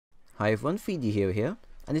Hi everyone, 3D Hero here,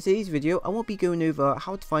 and in today's video I will be going over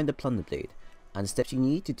how to find the PlunderBlade and the steps you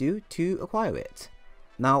need to do to acquire it.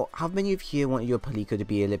 Now, how many of you here want your palico to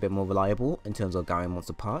be a little bit more reliable in terms of gathering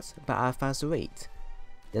monster parts, but at a faster rate?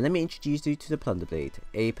 Then let me introduce you to the PlunderBlade,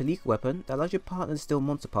 a palico weapon that allows your partner to steal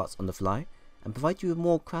monster parts on the fly and provide you with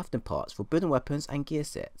more crafting parts for building weapons and gear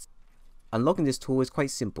sets. Unlocking this tool is quite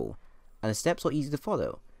simple, and the steps are easy to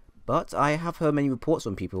follow, but I have heard many reports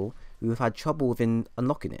from people who have had trouble within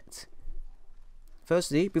unlocking it.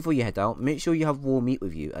 Firstly, before you head out, make sure you have raw meat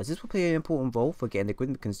with you, as this will play an important role for getting the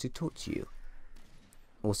Grimlicans to talk to you.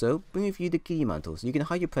 Also, bring with you the Gilly Mantle so you can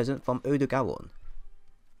hide your present from Odogaron.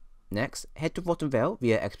 Next, head to Rotten Vale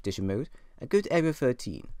via Expedition mode and go to Area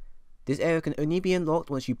 13. This area can only be unlocked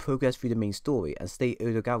once you progress through the main story and stay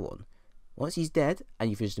Odogaron. Once he's dead and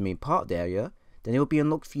you finish the main part of the area, then it will be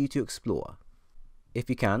unlocked for you to explore. If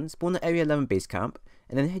you can, spawn at Area 11 base camp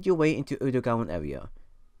and then head your way into Odogaron area.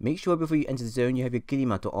 Make sure before you enter the zone you have your Gilly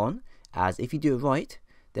Mantle on, as if you do it right,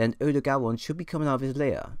 then Odogaron should be coming out of his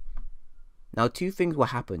lair. Now, two things will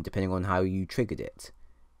happen depending on how you triggered it.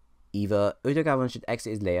 Either Odogaron should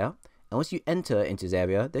exit his lair, and once you enter into his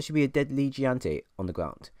area, there should be a dead Legiante on the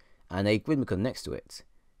ground, and a Grimlican next to it.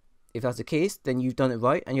 If that's the case, then you've done it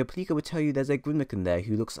right, and your palico will tell you there's a Grimlican there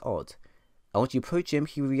who looks odd. And once you approach him,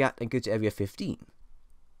 he will react and go to Area 15.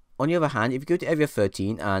 On the other hand, if you go to Area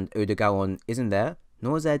 13 and Odogaron isn't there,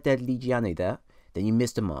 nor is there a dead Legiane there, then you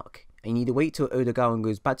missed the mark, and you need to wait till Odogaron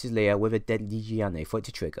goes back to his lair with a dead Legiane for it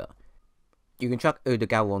to trigger. You can track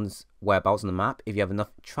Odogaron's whereabouts on the map if you have enough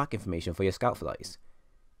track information for your scout flies.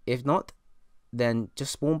 If not, then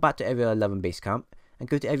just spawn back to Area 11 base camp and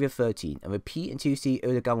go to Area 13 and repeat until you see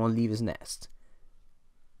Odogaron leave his nest.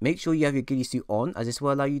 Make sure you have your ghillie suit on, as this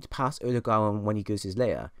will allow you to pass Odogaron when he goes to his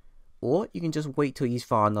lair, or you can just wait till he's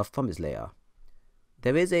far enough from his lair.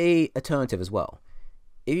 There is an alternative as well.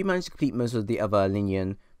 If you manage to complete most of the other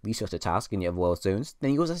Linian researcher tasks in the other world zones,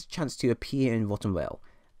 then you also have a chance to appear in Rotten Vale,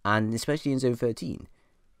 and especially in Zone 13.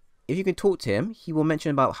 If you can talk to him, he will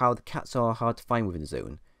mention about how the cats are hard to find within the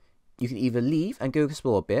zone. You can either leave and go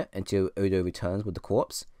explore a bit until Odo returns with the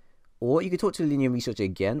corpse, or you can talk to the Linian researcher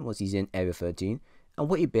again once he's in Area 13, and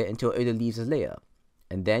wait a bit until Odo leaves his lair,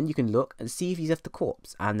 and then you can look and see if he's left the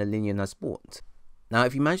corpse and the Linian has spawned. Now,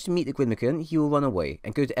 if you manage to meet the Grimlican, he will run away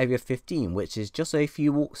and go to Area 15, which is just a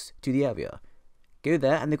few walks to the area. Go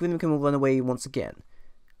there and the Grimlican will run away once again.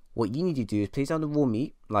 What you need to do is place down the raw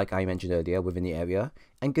meat, like I mentioned earlier, within the area,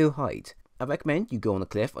 and go hide. I recommend you go on a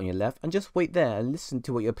cliff on your left and just wait there and listen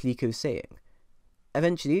to what your palico is saying.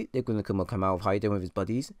 Eventually, the Grimlican will come out of hiding with his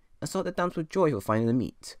buddies and start to dance with joy for finding the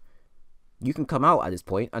meat. You can come out at this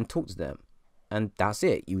point and talk to them, and that's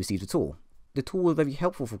it, you received the tool. The tool is very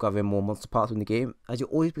helpful for gathering more monster parts in the game, as you'll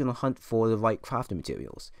always be on a hunt for the right crafting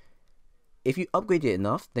materials. If you upgrade it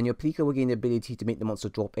enough, then your palico will gain the ability to make the monster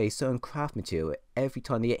drop a certain craft material every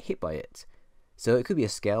time they get hit by it. So it could be a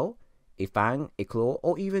scale, a fang, a claw,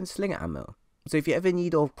 or even slinger ammo. So if you ever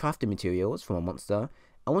need of crafting materials from a monster,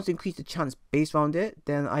 and want to increase the chance based around it,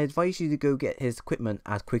 then I advise you to go get his equipment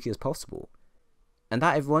as quickly as possible. And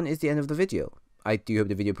that, everyone, is the end of the video. I do hope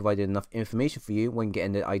the video provided enough information for you when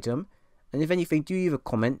getting the item, and if anything, do leave a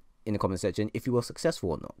comment in the comment section if you were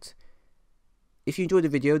successful or not. If you enjoyed the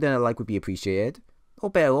video, then a like would be appreciated, or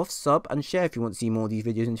better off, sub and share if you want to see more of these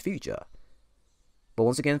videos in the future. But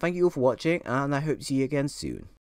once again, thank you all for watching, and I hope to see you again soon.